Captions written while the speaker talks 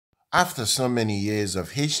After so many years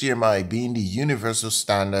of HDMI being the universal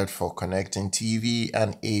standard for connecting TV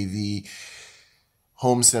and AV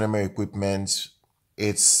home cinema equipment,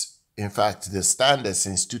 it's in fact the standard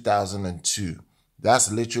since 2002.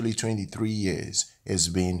 That's literally 23 years. It's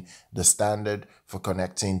been the standard for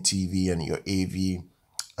connecting TV and your AV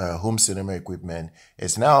home cinema equipment.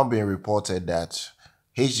 It's now been reported that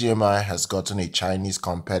HDMI has gotten a Chinese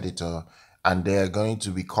competitor and they're going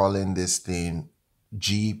to be calling this thing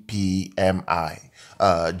GPMI.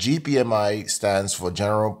 GPMI stands for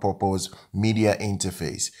General Purpose Media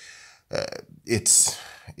Interface. Uh, it's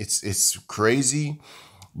it's crazy,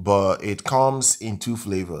 but it comes in two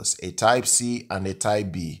flavors: a Type C and a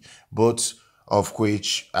Type B, both of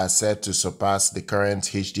which are set to surpass the current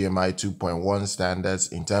HDMI 2.1 standards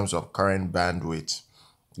in terms of current bandwidth.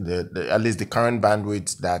 At least the current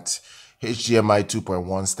bandwidth that HDMI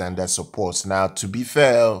 2.1 standard supports. Now, to be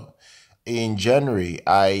fair, in January,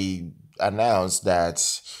 I announced that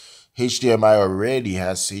HDMI already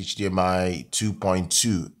has HDMI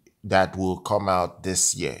 2.2 that will come out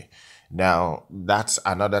this year. Now, that's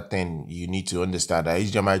another thing you need to understand that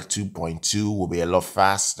HDMI 2.2 will be a lot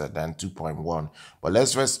faster than 2.1. But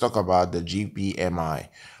let's first talk about the GPMI.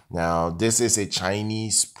 Now, this is a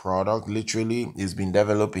Chinese product, literally. It's been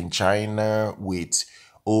developed in China with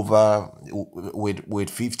over with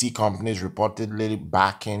 50 companies reportedly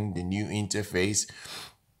backing the new interface,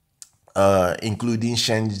 including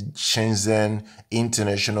Shenzhen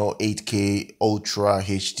International 8K Ultra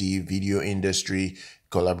HD Video Industry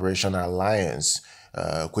Collaboration Alliance,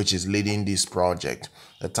 which is leading this project.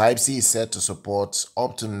 The Type C is set to support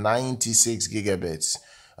up to 96 gigabits.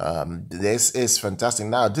 This is fantastic.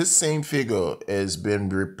 Now, this same figure has been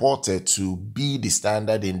reported to be the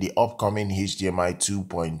standard in the upcoming HDMI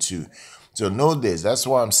 2.2. So know this, that's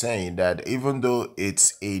why I'm saying that even though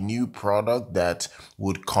it's a new product that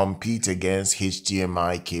would compete against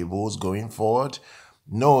HDMI cables going forward,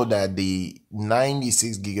 know that the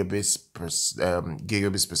 96 gigabits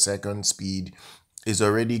per second speed is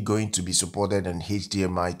already going to be supported in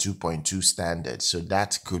HDMI 2.2 standard. So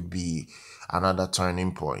that could be another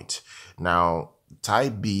turning point. Now,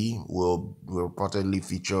 Type B will reportedly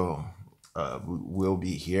feature, will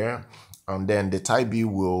be here. And then the Type B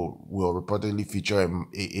will reportedly feature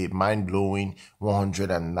a mind-blowing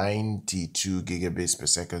 192 gigabits per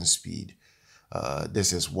second speed.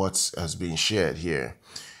 This is what has been shared here.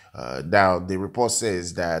 Now, the report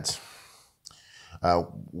says that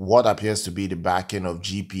what appears to be the backing of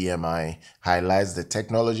GPMI highlights the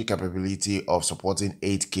technology capability of supporting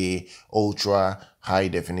 8K ultra high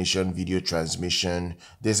definition video transmission.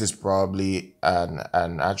 This is probably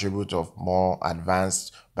an attribute of more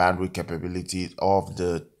advanced bandwidth capability of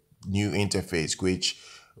the new interface, which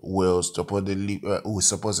will supposedly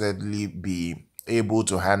be able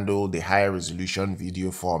to handle the higher resolution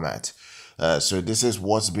video format. So this is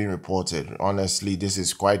what's being reported. Honestly, this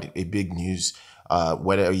is quite a big news.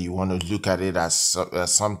 Whether you want to look at it as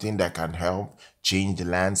something that can help change the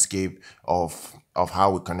landscape of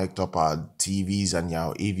how we connect up our TVs and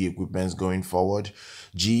our AV equipments going forward,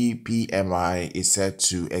 GPMI is set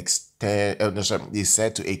to exceed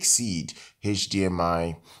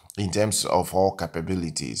HDMI in terms of all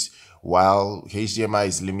capabilities. While HDMI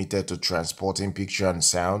is limited to transporting picture and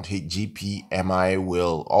sound, GPMI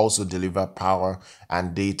will also deliver power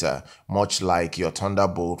and data, much like your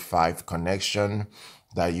Thunderbolt 5 connection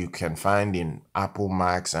that you can find in Apple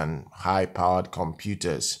Macs and high-powered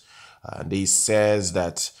computers. This says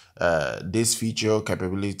that this feature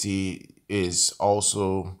capability is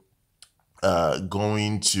also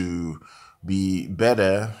going to be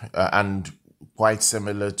better and quite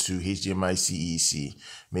similar to HDMI CEC,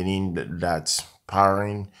 meaning that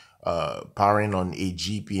powering on a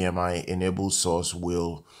GPMI enabled source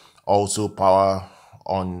will also power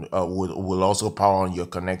on will also power on your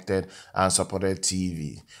connected and supported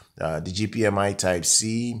TV. The GPMI Type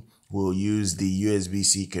C will use the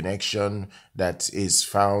USB-C connection that is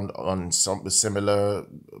found on some similar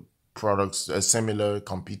products, similar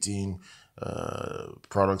competing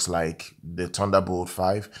products like the Thunderbolt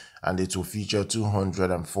 5, and it will feature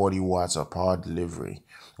 240 watts of power delivery,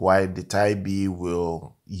 while the Type B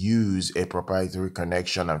will use a proprietary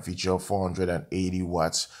connection and feature 480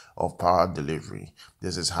 watts of power delivery.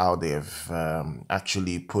 This is how they have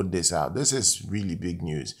actually put this out. This is really big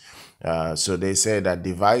news. So they say that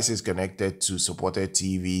devices connected to supported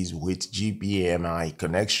TVs with GPMI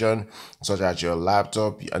connection, such as your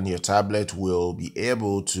laptop and your tablet, will be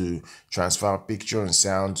able to transfer picture and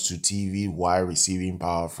sound to TV while receiving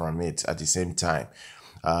power from it at the same time.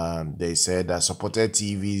 They said that supported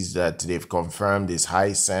TVs that they've confirmed is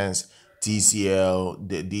Hisense,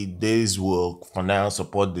 TCL, these will for now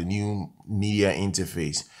support the new media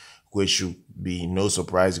interface, which should be no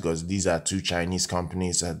surprise because these are two Chinese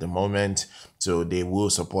companies at the moment, so they will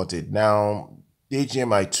support it. Now,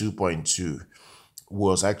 HDMI 2.2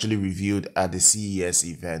 was actually reviewed at the CES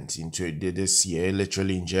event this year,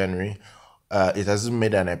 literally in January. It hasn't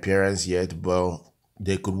made an appearance yet, but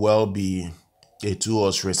there could well be a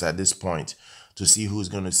two-horse race at this point to see who's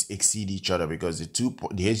going to exceed each other, because the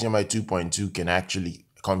HDMI 2.2 can actually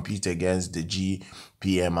compete against the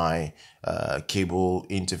GPMI cable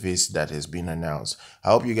interface that has been announced.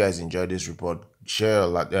 I hope you guys enjoyed this report. Share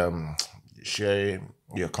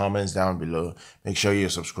your comments down below. Make sure you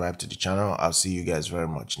subscribe to the channel. I'll see you guys very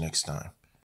much next time.